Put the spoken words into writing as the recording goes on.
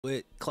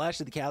With Clash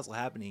of the Castle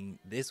happening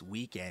this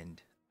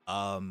weekend,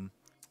 I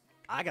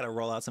gotta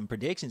roll out some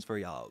predictions for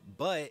y'all.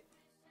 But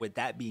with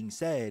that being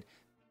said,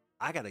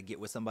 I gotta get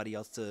with somebody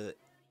else to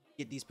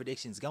get these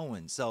predictions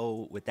going.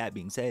 So with that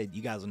being said,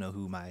 you guys will know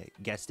who my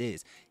guest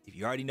is. If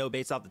you already know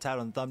based off the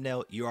title and the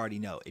thumbnail, you already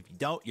know. If you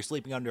don't, you're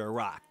sleeping under a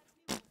rock.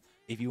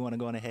 If you want to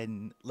go on ahead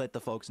and let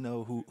the folks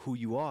know who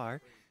you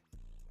are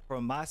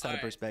from my side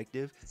of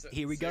perspective,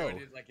 here we go. I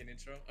did like an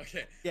intro.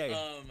 Okay. Yeah.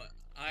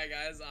 Hi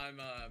guys, I'm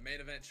Main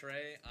Event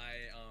Trey.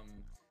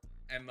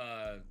 I am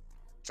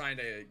trying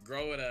to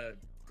grow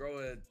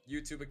a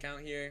YouTube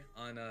account here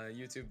on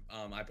YouTube.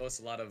 I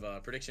post a lot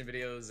of prediction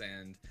videos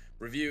and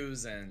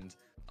reviews and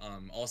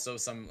also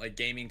some like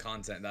gaming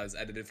content that is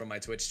edited from my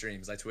Twitch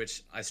streams.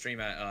 I stream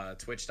at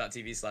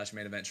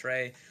twitch.tv/Main Event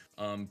Trey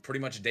pretty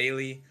much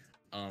daily.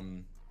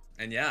 And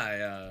yeah,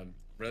 I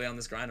really on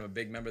this grind. I'm a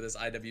big member of this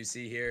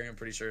IWC here. I'm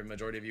pretty sure a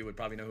majority of you would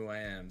probably know who I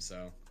am.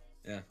 So,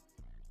 yeah.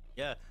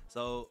 Yeah.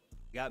 So,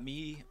 got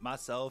me,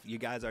 myself. You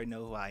guys already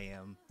know who I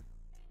am.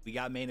 We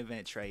got Main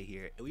Event Trey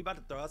here. And we about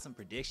to throw out some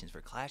predictions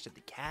for Clash at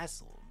the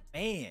Castle.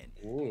 Man.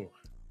 Ooh.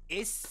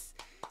 It's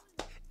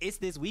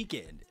this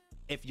weekend.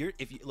 If you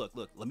look,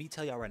 let me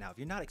tell y'all right now. If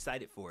you're not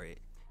excited for it,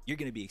 you're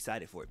going to be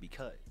excited for it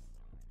because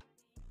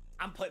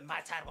I'm putting my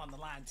title on the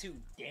line too.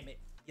 Damn it.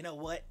 You know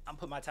what? I'm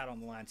putting my title on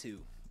the line too.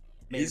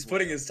 He's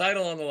putting his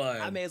title on the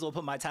line. I may as well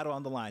put my title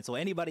on the line. So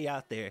anybody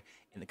out there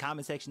in the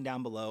comment section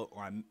down below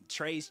or on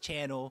Trey's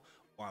channel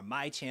or on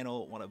my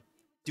channel want to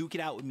duke it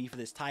out with me for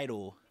this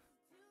title,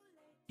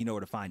 you know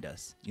where to find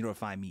us. You know where to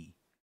find me.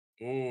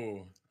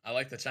 Ooh, I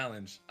like the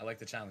challenge. I like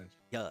the challenge.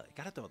 Yeah,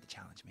 gotta throw out the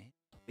challenge, man.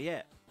 But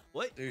yeah,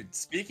 what? Dude,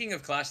 speaking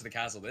of Clash of the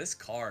Castle, this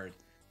card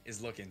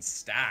is looking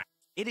stacked.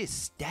 It is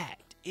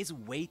stacked. It's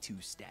way too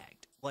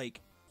stacked.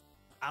 Like,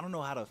 I don't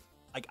know how to,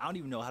 like, I don't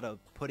even know how to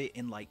put it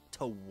in, like,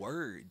 to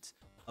words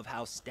of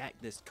how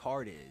stacked this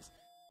card is.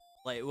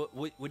 Like,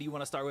 what do you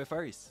want to start with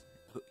first?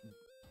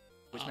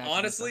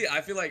 Honestly,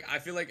 I feel like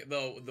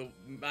the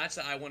match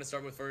that I want to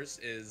start with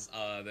first is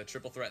the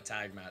triple threat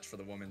tag match for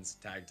the women's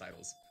tag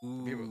titles.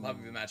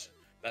 Probably the match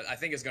that I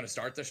think is going to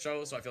start the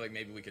show, so I feel like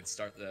maybe we could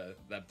start the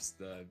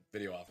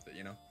video off with it,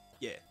 you know?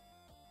 Yeah.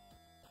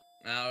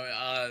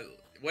 Now,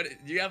 what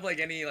do you have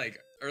like any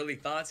like early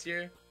thoughts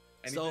here?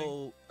 Anything?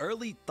 So,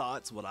 early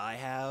thoughts what I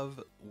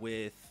have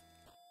with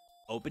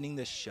opening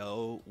the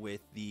show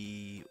with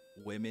the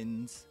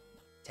women's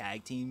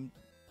tag team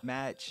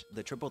match,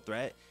 the triple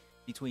threat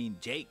between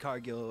Jade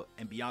Cargill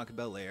and Bianca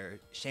Belair,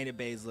 Shayna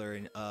Baszler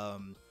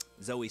and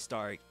Zoe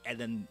Stark, and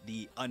then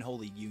the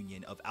unholy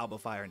union of Alba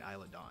Fire and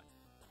Isla Dawn.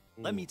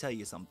 Ooh. Let me tell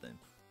you something.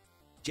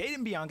 Jade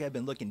and Bianca have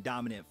been looking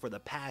dominant for the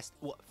past,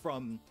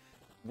 from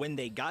when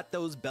they got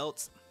those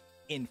belts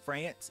in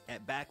France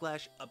at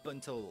Backlash up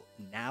until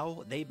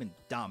now. They've been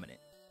dominant,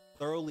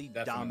 thoroughly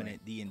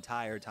dominant the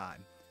entire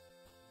time.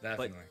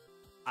 Definitely.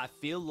 But I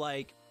feel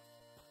like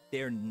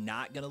they're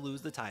not going to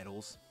lose the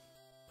titles.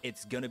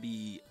 It's going to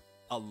be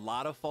a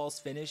lot of false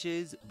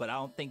finishes, but I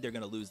don't think they're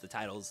going to lose the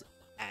titles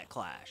at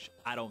Clash.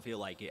 I don't feel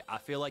like it. I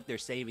feel like they're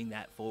saving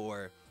that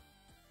for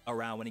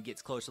around when it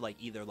gets closer, like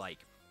either like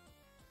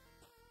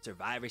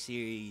Survivor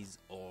Series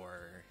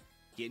or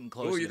getting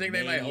closer. Oh, you think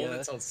they might hold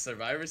Mania. it till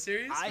Survivor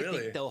Series? I really?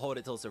 think they'll hold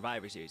it till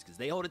Survivor Series because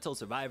they hold it till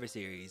Survivor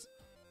Series.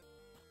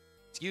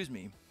 Excuse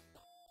me.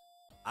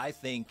 I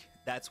think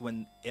that's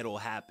when it'll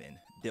happen.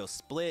 They'll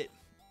split,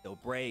 they'll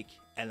break,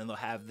 and then they'll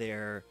have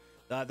their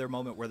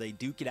moment where they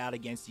duke it out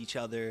against each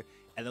other,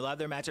 and they'll have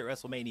their match at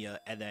WrestleMania,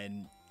 and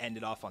then end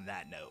it off on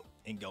that note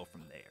and go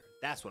from there.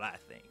 That's what I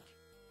think.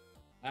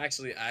 I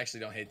actually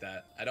don't hate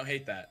that. I don't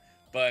hate that,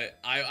 but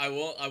I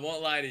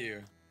won't lie to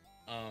you.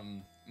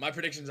 My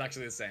prediction is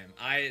actually the same.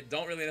 I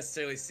don't really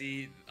necessarily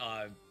see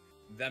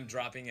them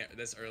dropping it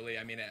this early.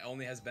 I mean, it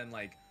only has been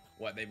like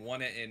what they've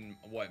won it in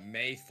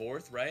May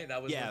 4th, right?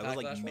 That was yeah, when it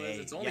was like May.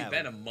 It's only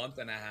been a month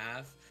and a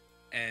half,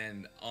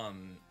 and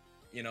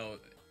you know,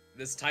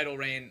 this title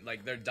reign,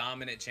 like they're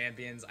dominant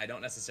champions. I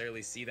don't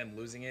necessarily see them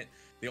losing it.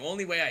 The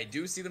only way I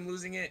do see them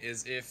losing it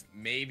is if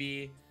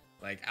maybe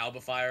like Alba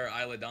Fire,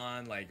 Isla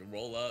Dawn, like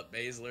roll up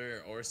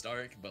Baszler or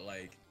Stark, but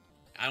like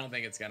I don't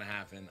think it's gonna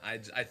happen.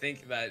 I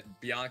think that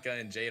Bianca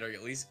and Jade are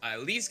at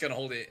least gonna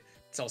hold it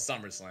till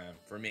SummerSlam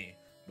for me.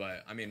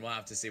 But I mean, we'll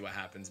have to see what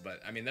happens.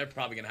 But I mean, they're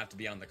probably gonna have to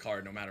be on the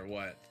card no matter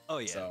what. Oh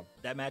yeah, so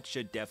that match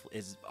should definitely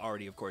is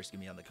already, of course,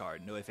 gonna be on the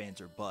card. No ifs, ands,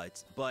 or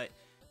buts. But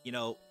you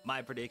know,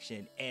 my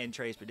prediction and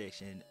Trey's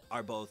prediction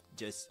are both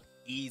just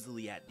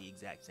easily at the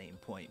exact same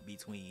point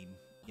between,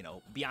 you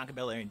know, Bianca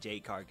Belair and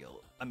Jade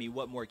Cargill. I mean,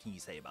 what more can you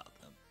say about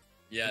them?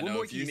 Yeah, what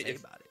more can you say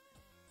about it?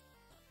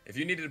 If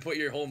you needed to put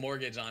your whole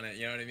mortgage on it,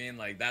 you know what I mean?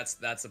 Like that's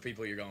the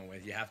people you're going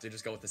with. You have to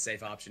just go with the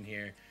safe option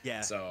here.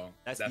 Yeah. So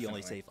that's definitely the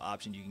only safe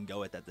option you can go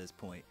with at this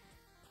point.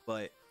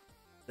 But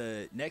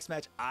the next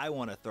match I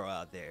want to throw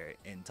out there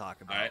and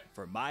talk about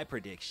for my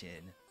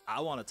prediction,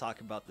 I want to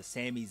talk about the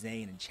Sami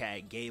Zayn and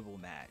Chad Gable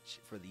match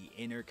for the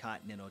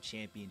Intercontinental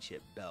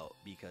Championship belt,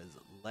 because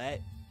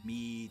let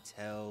me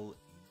tell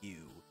you,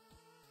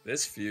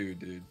 this feud,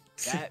 dude.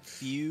 that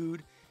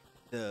feud,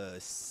 the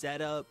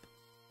setup,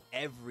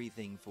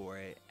 everything for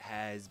it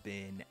has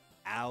been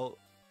out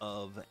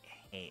of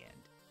hand.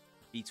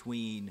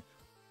 Between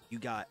you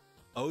got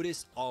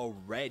Otis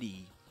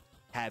already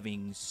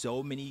having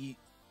so many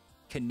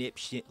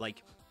conniption,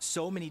 like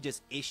so many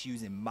just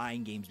issues and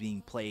mind games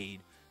being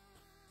played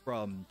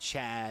from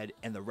Chad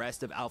and the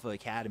rest of Alpha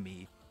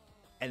Academy,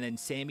 and then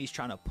Sammy's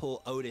trying to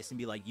pull Otis and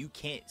be like, you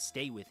can't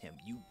stay with him,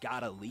 you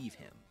gotta leave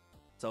him.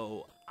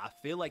 So I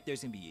feel like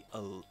there's gonna be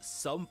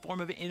some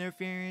form of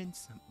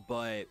interference,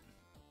 but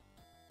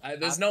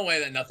there's no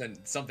way that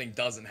something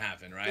doesn't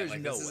happen, right?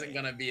 Like, no this isn't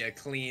gonna be a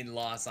clean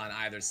loss on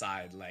either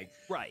side. Like,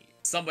 right,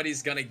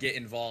 somebody's gonna get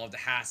involved,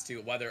 has to,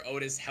 whether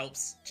Otis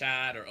helps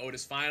Chad or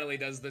Otis finally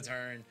does the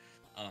turn.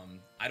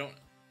 I don't.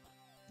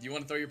 Do you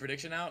want to throw your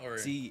prediction out, or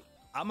see?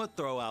 I'm gonna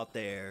throw out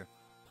there.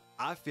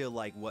 I feel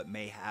like what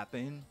may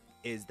happen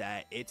is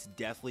that it's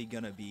definitely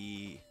gonna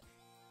be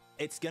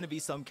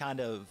some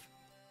kind of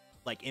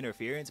like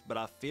interference, but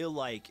I feel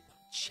like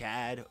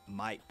Chad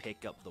might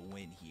pick up the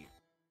win here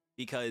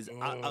because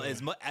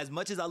as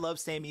much as I love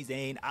Sami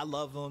Zayn, I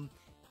love him.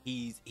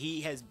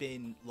 He has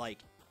been like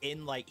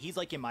he's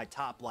like in my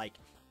top, like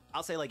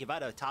I'll say, like if I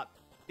had a top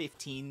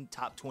 15,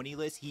 top 20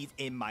 list, he's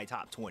in my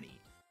top 20.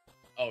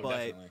 Oh,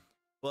 definitely.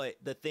 But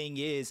the thing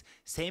is,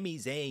 Sami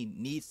Zayn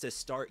needs to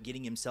start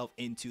getting himself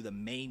into the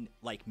main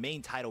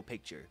title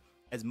picture.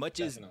 As much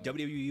as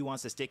WWE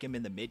wants to stick him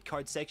in the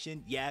mid-card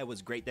section, yeah, it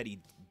was great that he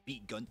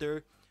beat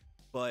Gunther,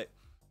 but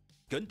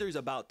Gunther's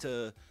about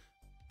to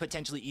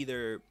potentially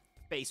either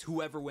face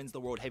whoever wins the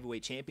World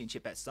Heavyweight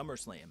Championship at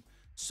SummerSlam.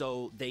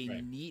 So they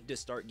need to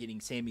start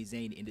getting Sami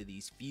Zayn into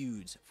these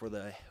feuds for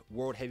the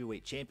World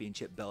Heavyweight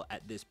Championship belt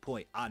at this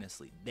point.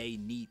 Honestly, they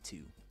need to.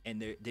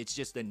 And it's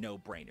just a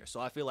no-brainer. So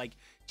I feel like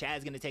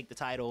Chad's going to take the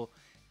title,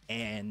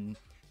 and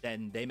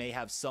then they may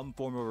have some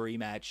form of a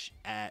rematch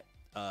at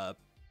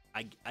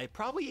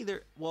probably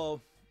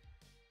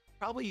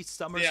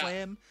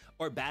SummerSlam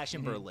or Bash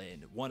in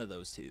Berlin. One of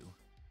those two.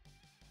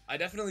 I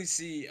definitely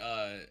see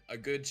a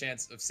good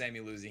chance of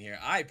Sami losing here.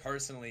 I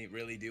personally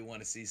really do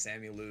want to see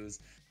Sami lose.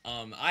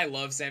 I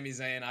love Sami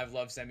Zayn. I've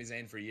loved Sami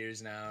Zayn for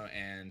years now,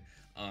 and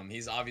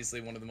he's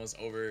obviously one of the most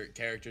over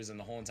characters in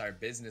the whole entire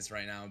business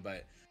right now,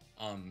 but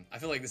I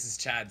feel like this is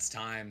Chad's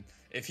time.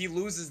 If he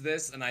loses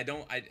this, and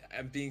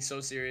I'm being so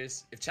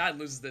serious, if Chad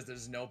loses this,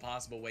 there's no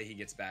possible way he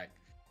gets back.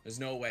 There's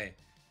no way.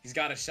 He's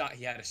got a shot.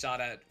 He had a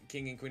shot at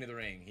King and Queen of the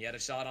Ring. He had a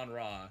shot on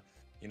Raw,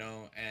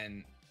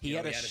 and he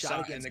had a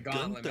shot in the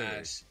Gauntlet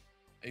match.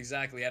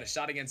 Exactly. He had a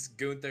shot against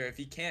Gunther. If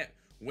he can't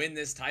win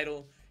this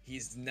title,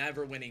 he's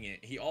never winning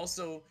it. He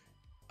also,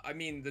 I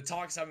mean, the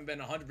talks haven't been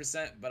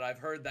 100%, but I've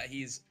heard that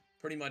he's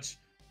pretty much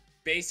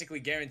basically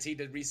guaranteed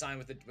to re-sign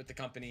with the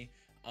company.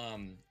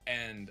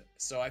 And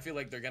so I feel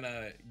like they're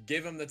gonna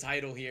give him the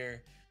title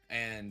here,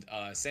 and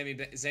Sami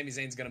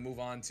Zayn's gonna move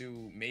on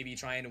to maybe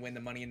trying to win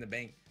the Money in the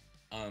Bank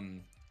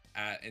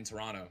in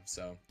Toronto.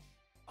 So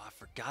I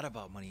forgot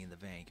about Money in the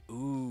Bank.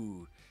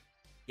 Ooh,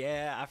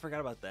 yeah, I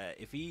forgot about that.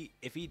 If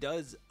he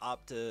does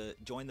opt to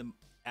join them,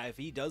 if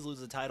he does lose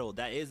the title,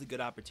 that is a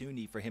good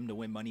opportunity for him to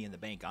win Money in the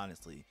Bank,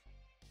 honestly.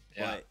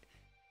 Yeah. But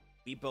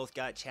we both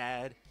got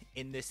Chad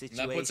in this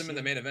situation. And that puts him in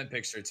the main event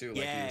picture too,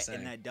 like you were saying.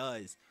 And that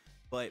does.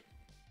 But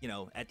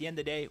at the end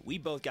of the day, we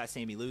both got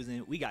Sami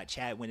losing. We got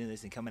Chad winning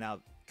this and coming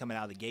out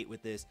of the gate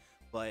with this.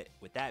 But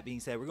with that being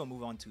said, we're gonna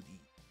move on to the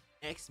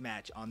next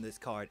match on this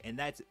card, and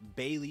that's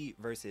Bayley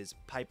versus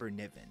Piper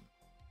Niven.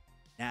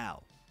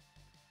 Now,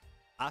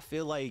 I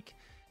feel like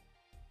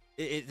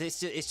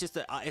it's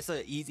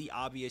an easy,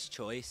 obvious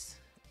choice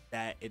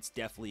that it's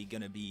definitely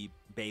gonna be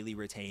Bayley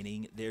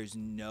retaining. There's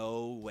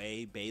no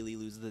way Bayley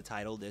loses the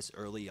title this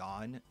early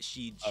on.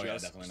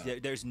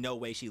 There's no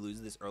way she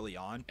loses this early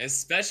on,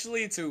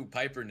 especially to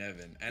Piper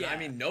Niven. And I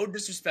mean, no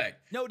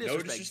disrespect. Zero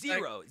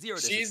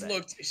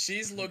disrespect.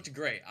 She's looked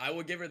great. I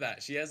will give her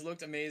that. She has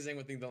looked amazing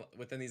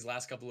within these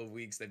last couple of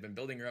weeks. They've been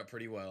building her up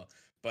pretty well.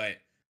 But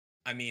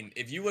I mean,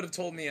 if you would have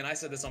told me, and I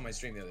said this on my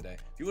stream the other day,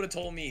 if you would have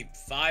told me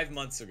 5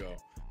 months ago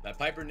that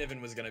Piper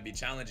Niven was going to be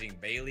challenging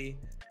Bayley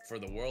for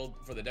the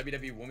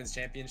WWE Women's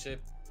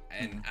Championship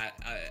and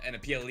a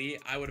PLE,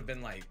 I would have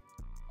been like,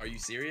 are you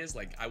serious?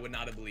 Like, I would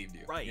not have believed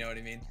you. Right. You know what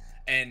I mean?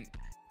 And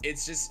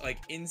it's just like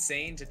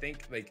insane to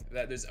think like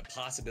that there's a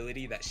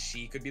possibility that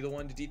she could be the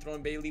one to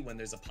dethrone Bayley when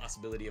there's a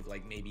possibility of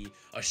like maybe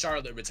a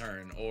Charlotte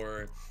return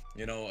or,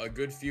 a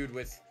good feud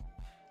with,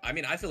 I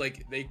mean, I feel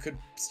like they could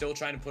still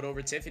try to put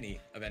over Tiffany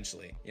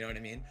eventually. You know what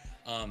I mean?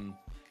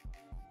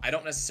 I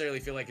don't necessarily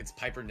feel like it's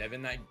Piper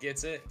Niven that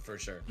gets it for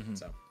sure.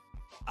 So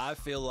I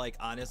feel like,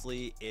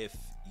 honestly, if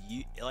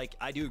you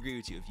I do agree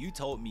with you. If you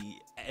told me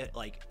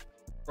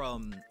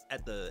from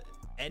at the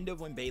end of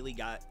when Bayley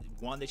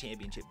won the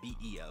championship, beat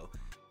Io,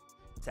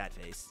 sad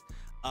face,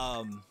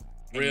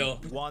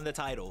 won the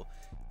title,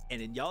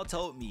 and then y'all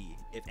told me,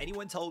 if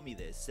anyone told me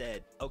this,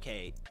 said,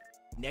 okay,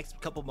 next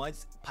couple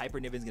months Piper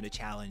Niven's gonna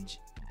challenge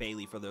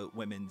Bayley for the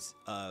women's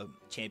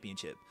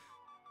championship,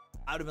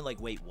 I would have been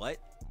like, wait, what?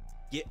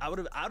 Yeah, I would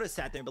have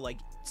sat there and been like,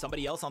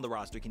 somebody else on the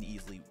roster can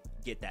easily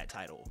get that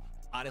title.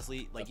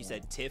 Honestly, like you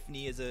said,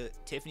 Tiffany's a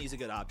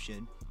good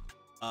option.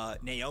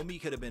 Naomi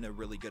could have been a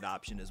really good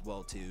option as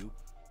well too.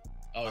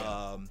 Oh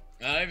yeah.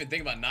 I don't even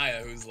think about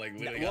Nia, who's like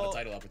literally got a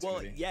title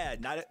opportunity. Well, yeah,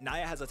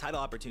 Nia has a title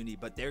opportunity,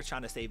 but they're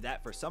trying to save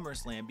that for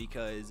SummerSlam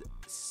because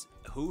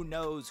who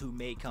knows who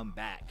may come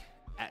back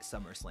at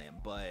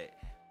SummerSlam. But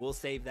we'll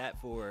save that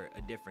for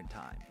a different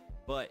time.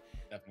 But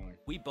definitely,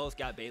 we both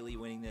got Bayley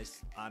winning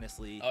this,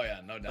 honestly. Oh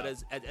yeah, no doubt.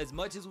 But as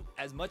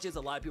much as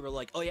a lot of people are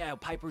like, oh yeah,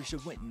 Piper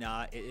should win.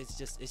 Nah, it's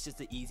just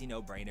an easy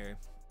no-brainer.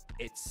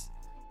 It's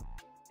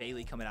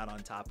Bayley coming out on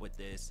top with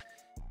this.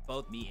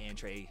 Both me and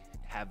Trey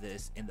have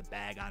this in the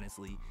bag,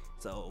 honestly.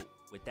 So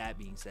with that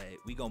being said,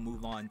 we gonna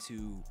move on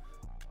to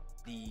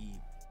the.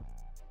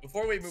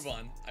 Before we move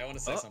on, I want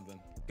to say something.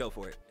 Go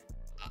for it.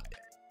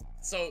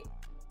 So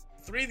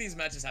 3 of these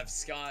matches have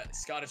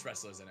Scottish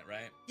wrestlers in it,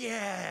 right?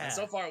 Yeah. And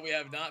so far, we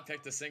have not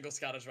picked a single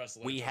Scottish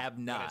wrestler. We have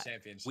not.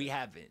 Championship. We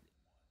haven't.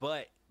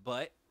 But.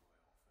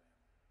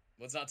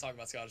 Let's not talk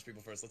about Scottish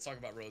people first. Let's talk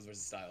about Rhodes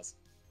versus Styles.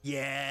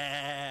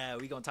 Yeah,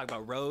 we gonna talk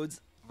about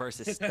Rhodes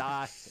versus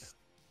Styles.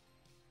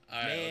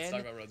 All right, let's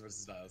talk about Rhodes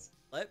versus Styles.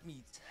 Let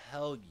me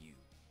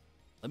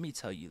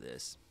tell you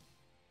this.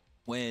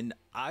 When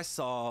I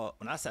sat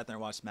there and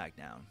watched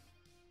SmackDown,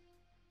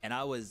 and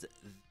I was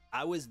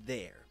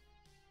there.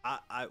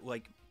 I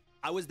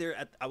was there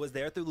at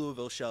the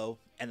Louisville show,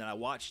 and then I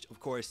watched, of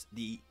course,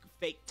 the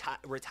fake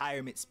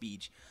retirement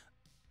speech.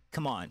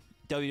 Come on,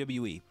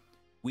 WWE.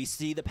 We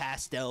see the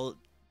pastel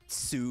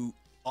suit,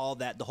 all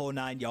that, the whole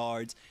 9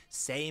 yards,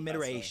 same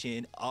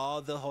iteration,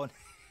 all the whole.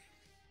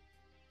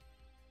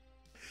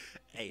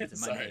 Hey, it's in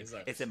my name.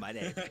 Sorry. It's in my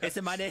name. It's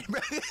in my name,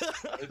 bro.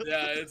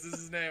 Yeah, it's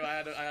his name. I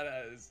had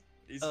his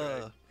Easter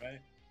egg,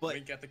 right? But,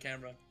 wink at the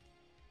camera.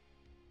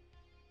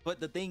 But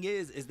the thing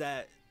is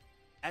that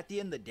at the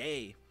end of the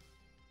day,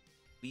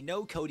 we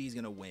know Cody's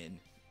gonna win,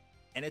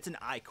 and it's an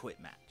I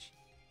Quit match.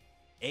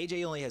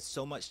 AJ only has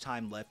so much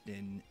time left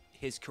in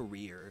his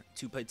career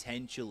to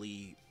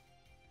potentially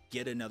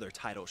get another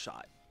title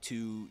shot,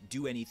 to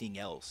do anything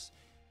else.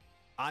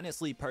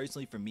 Honestly,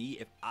 personally, for me,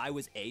 if I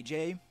was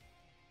AJ,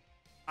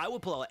 I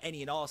would pull out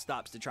any and all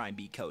stops to try and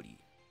beat Cody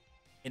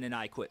in an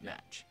I Quit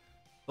match.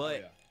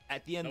 But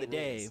at the end of the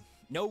day,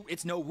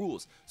 it's no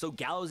rules. So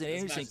Gallows and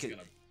Anderson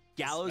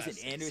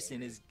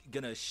is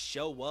gonna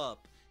show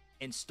up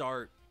and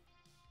start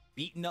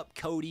beating up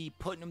Cody,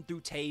 putting him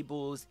through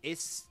tables.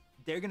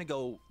 They're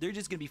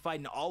just gonna be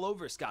fighting all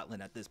over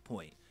Scotland at this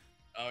point.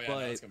 Oh yeah,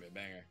 it's gonna be a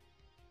banger.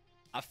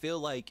 I feel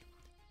like,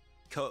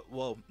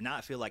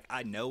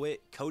 I know it.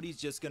 Cody's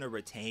just gonna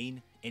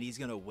retain and he's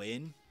gonna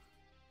win.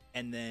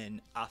 And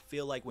then I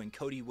feel like when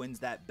Cody wins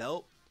that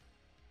belt,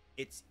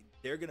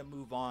 they're gonna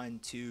move on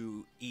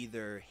to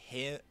either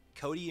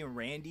Cody and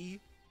Randy,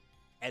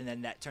 and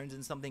then that turns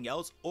into something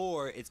else,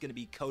 or it's gonna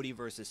be Cody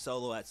versus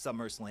Solo at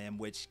SummerSlam,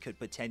 which could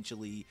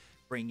potentially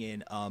bring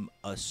in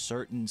a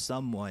certain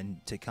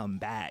someone to come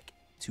back,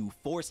 to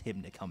force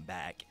him to come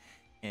back.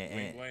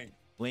 And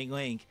wink,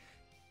 wink.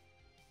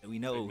 We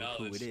know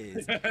who it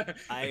is.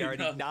 I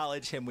already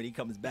acknowledge him when he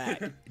comes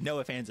back. No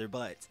ifs, ands, or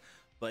buts.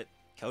 But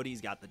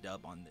Cody's got the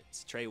dub on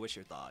this. Trey, what's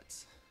your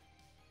thoughts?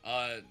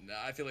 I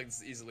feel like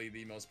it's easily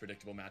the most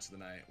predictable match of the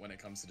night when it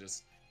comes to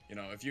just,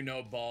 if you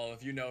know ball,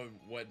 if you know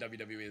what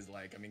WWE is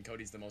like. I mean,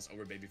 Cody's the most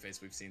over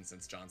babyface we've seen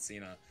since John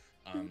Cena.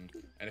 And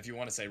if you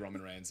want to say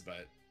Roman Reigns,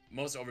 but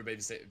most over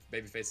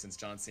babyface since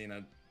John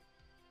Cena.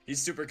 He's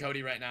super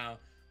Cody right now.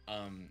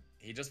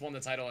 He just won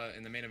the title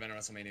in the main event of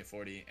WrestleMania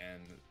 40,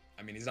 and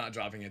I mean, he's not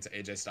dropping it to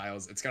AJ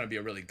Styles. It's going to be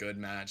a really good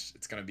match.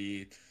 It's going to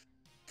be,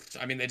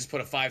 they just put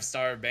a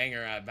 5-star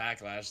banger at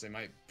Backlash. They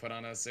might put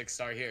on a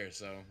 6-star here.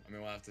 So,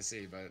 we'll have to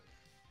see. But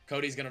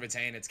Cody's going to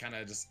retain. It's kind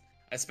of just,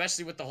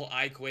 especially with the whole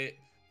I Quit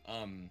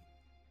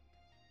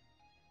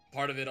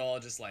part of it all,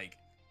 just like,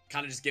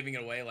 kind of just giving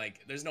it away.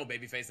 Like, there's no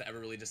babyface that ever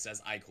really just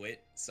says I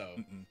quit. So,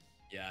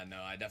 yeah,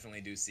 no, I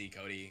definitely do see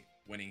Cody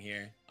winning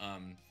here.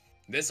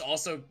 This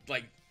also,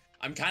 like,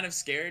 I'm kind of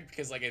scared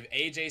because, like, if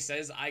AJ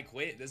says I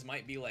quit, this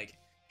might be like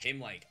him,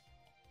 like,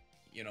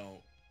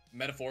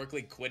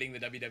 metaphorically quitting the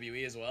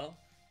WWE as well.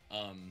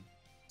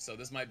 So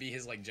this might be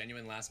his, like,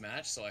 genuine last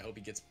match. So I hope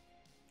he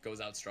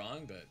goes out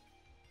strong. But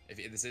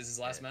if this is his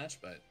last match,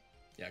 but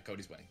yeah,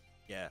 Cody's winning.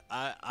 Yeah,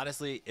 I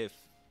honestly, if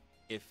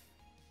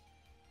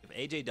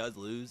AJ does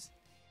lose,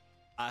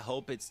 I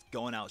hope it's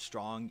going out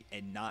strong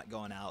and not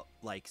going out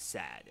like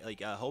sad.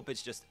 Like, I hope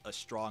it's just a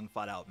strong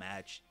fought out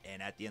match.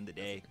 And at the end of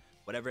the day,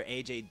 whatever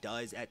AJ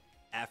does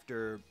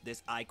after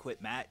this I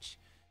Quit match,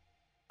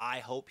 I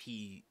hope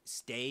he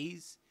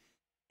stays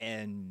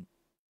and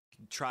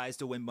tries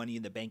to win Money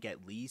in the Bank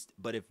at least.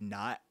 But if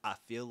not, I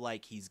feel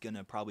like he's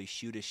gonna probably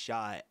shoot a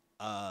shot,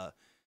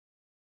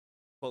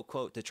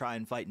 quote, to try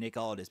and fight Nick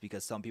Aldis,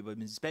 because some people have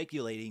been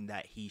speculating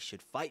that he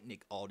should fight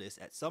Nick Aldis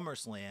at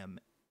SummerSlam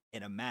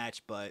in a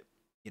match. But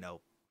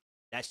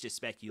that's just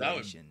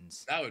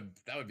speculations. That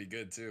would be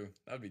good too.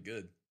 That would be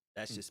good.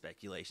 That's just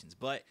speculations.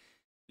 But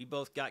we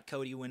both got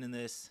Cody winning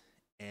this,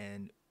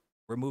 and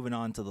we're moving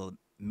on to the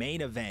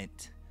main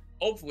event.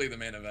 Hopefully the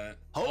main event.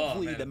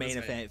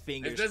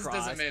 Fingers crossed.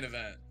 This is a main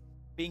event.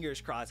 Fingers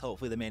crossed,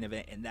 hopefully the main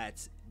event, and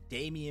that's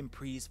Damian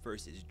Priest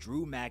versus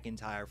Drew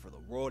McIntyre for the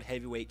World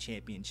Heavyweight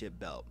Championship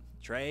belt.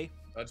 Trey?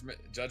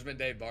 Judgment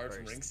Day barred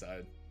from First.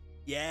 ringside.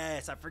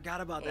 Yes, I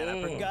forgot about that.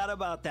 Oh. I forgot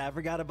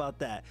about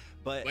that.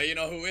 But you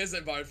know who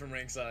isn't barred from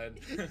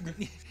ringside?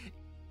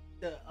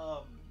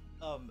 the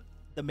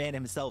man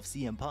himself,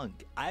 CM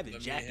Punk. I have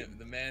his jacket.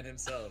 The man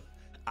himself.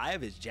 I have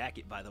his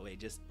jacket, by the way.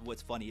 Just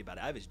what's funny about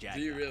it, I have his jacket.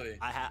 Do you really?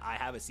 I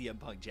have a CM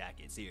Punk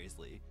jacket.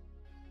 Seriously.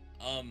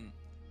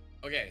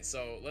 Okay,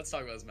 so let's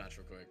talk about this match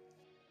real quick.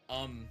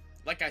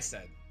 Like I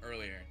said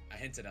earlier, I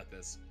hinted at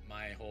this.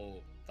 My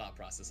whole thought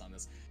process on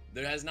this.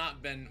 We have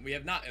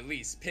not at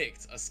least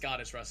picked a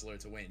Scottish wrestler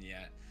to win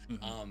yet.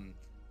 Mm-hmm.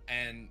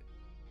 And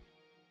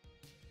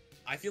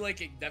I feel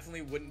like it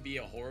definitely wouldn't be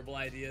a horrible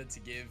idea to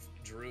give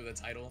Drew the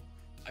title.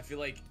 I feel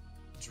like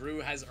Drew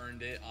has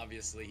earned it.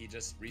 Obviously, he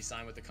just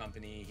re-signed with the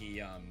company.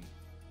 He,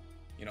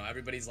 you know,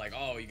 everybody's like,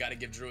 oh, you got to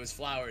give Drew his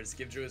flowers.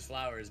 Give Drew his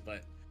flowers.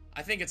 But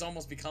I think it's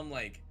almost become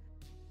like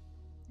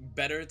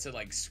better to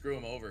like screw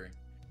him over.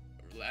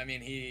 I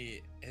mean,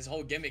 his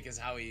whole gimmick is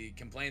how he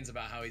complains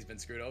about how he's been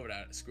screwed over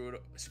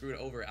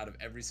out of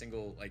every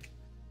single like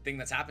thing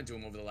that's happened to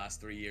him over the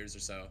last 3 years or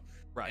so.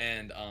 Right.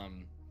 And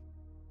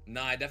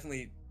I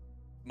definitely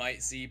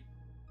might see.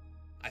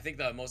 I think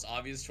the most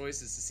obvious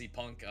choice is to see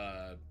Punk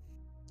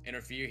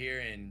interfere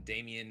here, and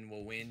Damian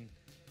will win.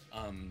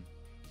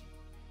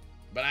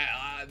 But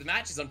the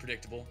match is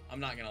unpredictable. I'm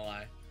not gonna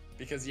lie,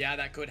 because yeah,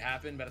 that could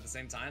happen. But at the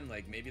same time,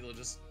 like maybe they'll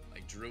just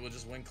like Drew will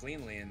just win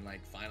cleanly and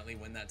like finally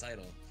win that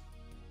title.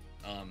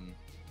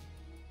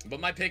 But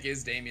my pick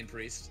is Damian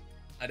Priest.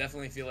 I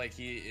definitely feel like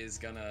he is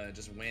gonna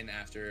just win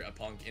after a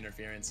Punk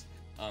interference.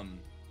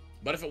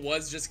 But if it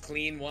was just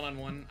clean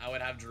one-on-one, I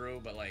would have Drew.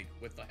 But like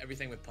with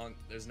everything with Punk,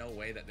 there's no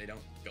way that they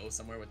don't go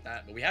somewhere with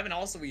that. But we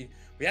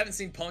haven't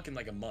seen Punk in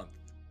like a month,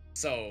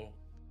 so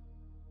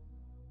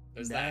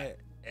there's that.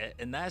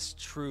 And that's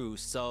true.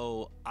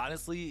 So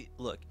honestly,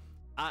 look,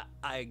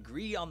 I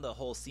agree on the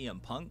whole CM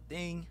Punk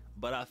thing,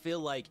 but I feel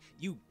like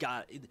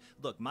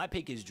look, my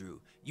pick is Drew.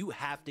 You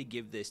have to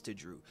give this to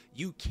Drew.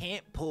 You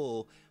cannot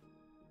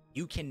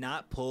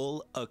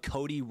pull a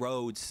Cody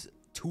Rhodes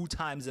 2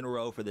 times in a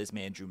row for this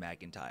man, Drew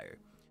McIntyre.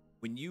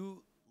 When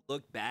you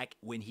look back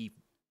when he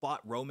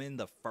fought Roman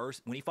at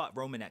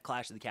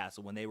Clash of the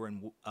Castle when they were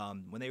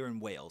in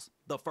Wales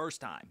the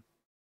first time,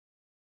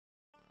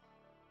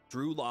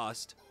 Drew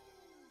lost,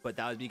 but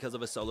that was because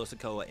of a Solo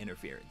Sikoa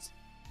interference.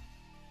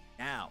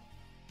 Now,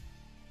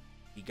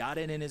 he got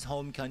it in his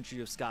home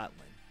country of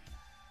Scotland.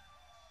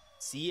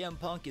 CM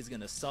Punk is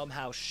going to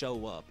somehow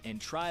show up and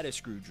try to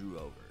screw Drew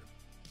over.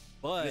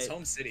 But his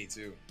home city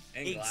too.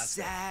 And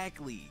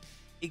exactly.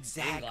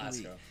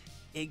 Exactly.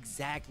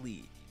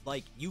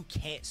 Like, you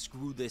can't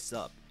screw this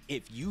up.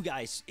 If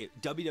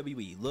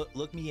WWE,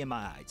 look me in my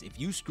eyes. If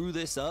you screw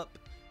this up,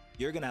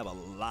 you're going to have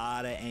a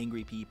lot of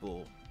angry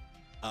people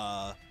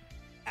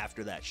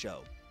after that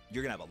show.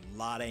 You're going to have a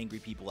lot of angry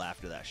people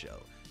after that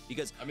show.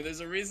 Because I mean,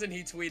 there's a reason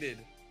he tweeted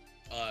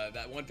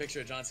that one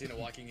picture of John Cena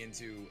walking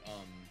into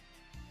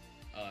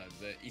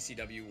the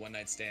ECW One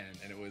Night Stand,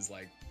 and it was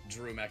like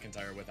Drew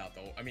McIntyre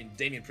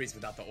Damian Priest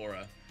without the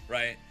aura,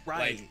 right?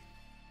 Right. Like,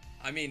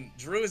 I mean,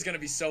 Drew is gonna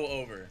be so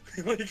over.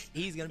 Like,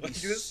 he's gonna be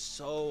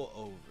so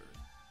over.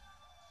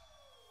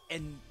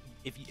 And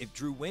if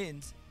Drew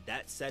wins,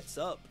 that sets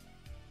up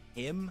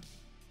him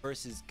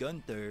versus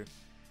Gunther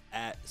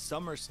at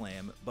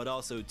SummerSlam, but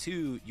also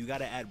too, you got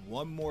to add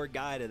one more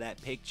guy to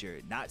that picture.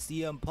 Not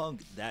CM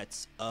Punk,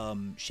 that's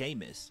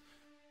Sheamus,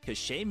 because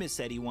Sheamus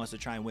said he wants to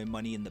try and win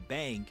Money in the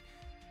Bank,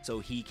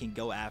 so he can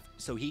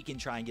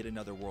try and get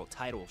another world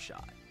title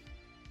shot.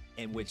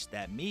 In which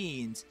that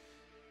means,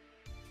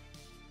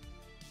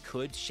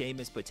 could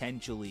Sheamus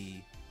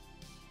potentially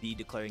be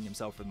declaring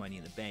himself for Money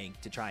in the Bank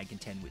to try and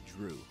contend with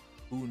Drew?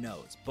 Who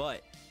knows?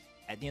 But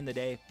at the end of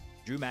the day,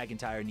 Drew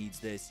McIntyre needs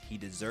this. He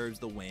deserves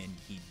the win.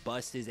 He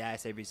busts his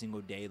ass every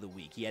single day of the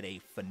week. He had a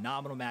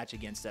phenomenal match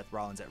against Seth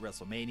Rollins at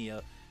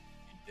WrestleMania.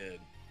 He did.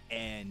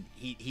 And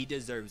he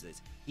deserves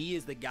this. He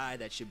is the guy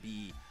that should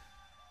be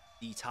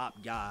the top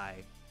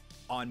guy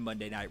on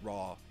Monday Night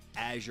Raw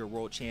as your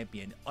world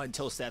champion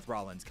until Seth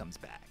Rollins comes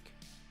back.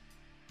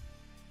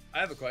 I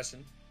have a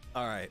question.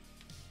 All right.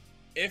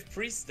 If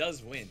Priest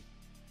does win,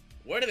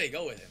 where do they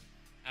go with him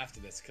after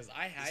this? Because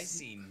I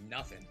see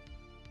nothing.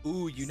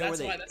 Ooh, you know where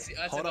they...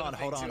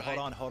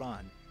 Hold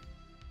on.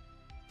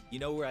 You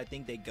know where I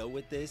think they go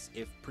with this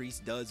if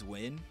Priest does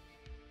win?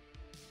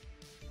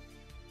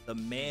 The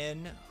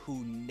man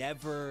who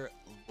never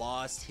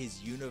lost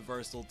his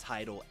Universal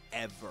title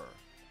ever.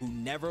 Who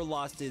never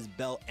lost his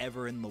belt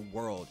ever in the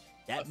world.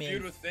 That man...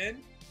 feud with Finn?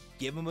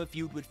 Give him a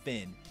feud with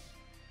Finn.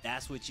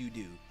 That's what you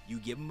do. You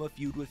give him a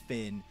feud with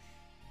Finn,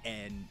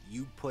 and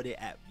you put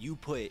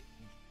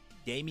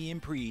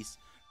Damian Priest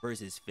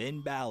versus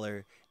Finn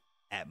Balor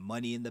at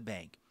Money in the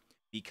Bank,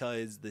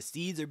 because the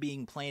seeds are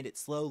being planted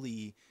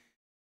slowly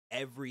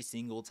every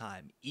single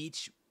time.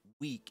 Each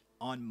week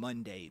on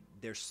Monday,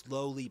 they're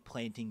slowly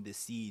planting the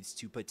seeds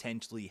to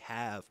potentially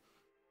have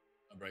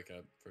a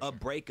breakup.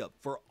 Breakup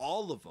for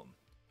all of them.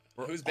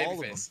 For Who's all of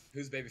them. babyface?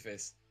 Who's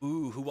babyface?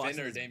 Ooh, who walks Finn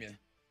in or as Damien?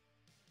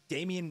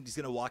 Damien is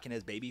gonna walk in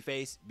as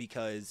babyface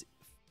because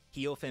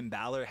heel Finn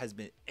Balor has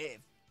been.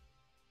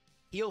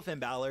 Heel Finn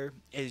Balor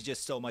is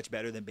just so much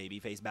better than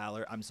babyface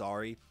Balor. I'm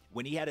sorry.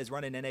 When he had his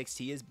run in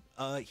NXT as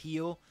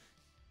heel,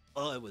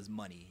 oh, it was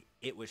money.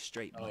 It was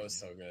straight money. Oh, it was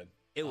so good.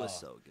 It was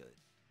so good.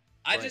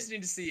 I But- just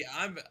need to see.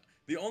 I'm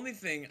the only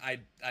thing I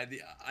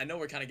know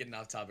we're kind of getting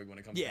off topic when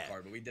it comes to the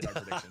card, but we did our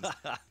predictions.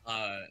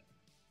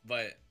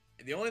 But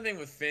the only thing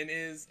with Finn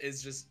is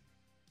just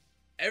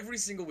every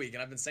single week,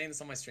 and I've been saying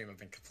this on my stream. I've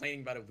been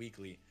complaining about it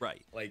weekly.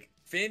 Right. Like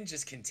Finn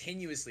just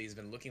continuously has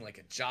been looking like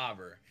a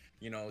jobber.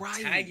 You know,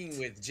 Right. tagging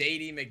with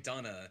JD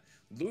McDonough,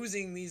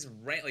 losing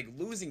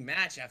losing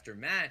match after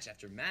match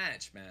after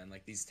match, man.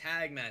 Like these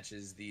tag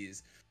matches,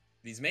 these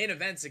main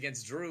events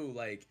against Drew,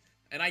 like,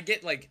 and I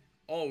get like,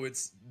 oh,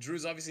 it's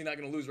Drew's obviously not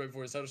gonna lose right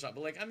before his title shot,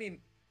 but like, I mean,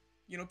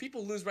 you know,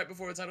 people lose right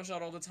before a title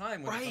shot all the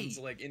time when it comes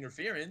to like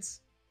interference,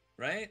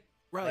 right?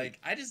 Right. Like,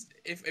 I just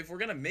if we're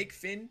gonna make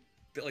Finn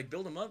like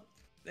build him up,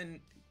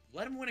 then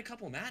let him win a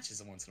couple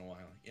matches once in a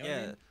while. You know what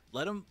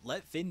I mean?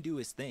 Let Finn do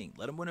his thing.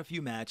 Let him win a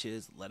few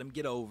matches. Let him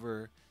get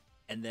over,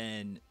 and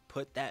then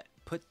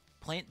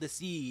plant the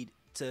seed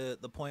to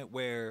the point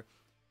where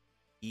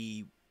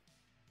he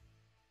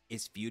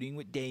is feuding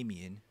with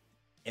Damien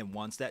and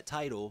wants that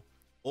title.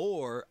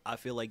 Or I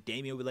feel like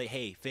Damien will be like,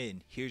 "Hey,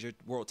 Finn, here's your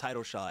world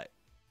title shot.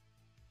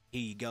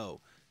 Here you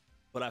go."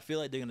 But I feel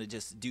like they're gonna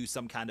just do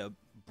some kind of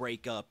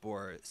breakup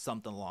or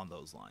something along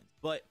those lines.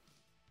 But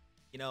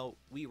you know,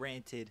 we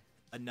ranted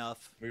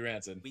enough. We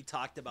ranted. We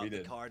talked about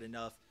the card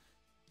enough.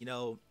 You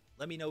know,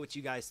 let me know what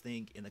you guys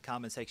think in the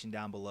comment section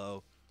down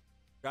below.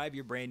 Subscribe if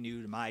you're brand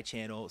new to my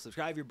channel.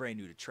 Subscribe if you're brand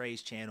new to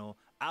Trey's channel.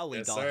 I'll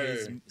link all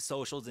his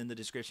socials in the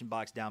description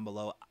box down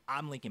below.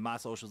 I'm linking my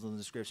socials in the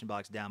description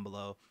box down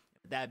below.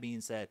 With that being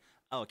said,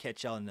 I'll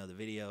catch y'all in another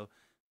video.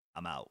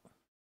 I'm out.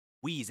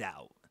 Weeze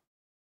out.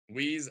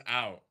 Weeze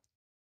out.